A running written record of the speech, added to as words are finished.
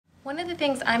One of the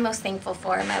things I'm most thankful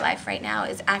for in my life right now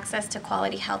is access to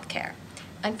quality health care.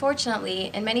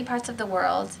 Unfortunately, in many parts of the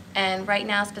world, and right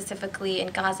now specifically in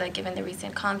Gaza given the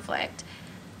recent conflict,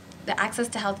 the access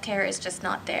to health care is just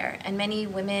not there, and many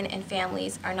women and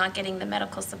families are not getting the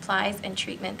medical supplies and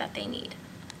treatment that they need.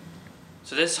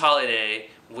 So this holiday,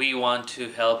 we want to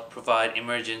help provide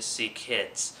emergency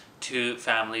kits to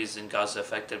families in Gaza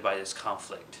affected by this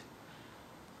conflict.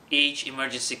 Each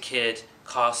emergency kit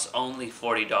costs only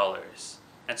 $40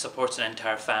 and supports an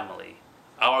entire family.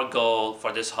 Our goal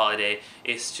for this holiday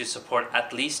is to support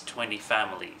at least 20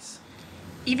 families.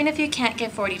 Even if you can't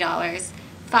get $40,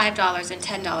 $5 and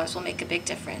 $10 will make a big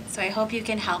difference. So I hope you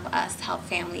can help us help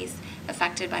families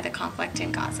affected by the conflict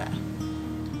in Gaza.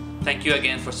 Thank you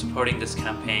again for supporting this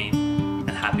campaign,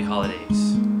 and happy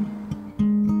holidays.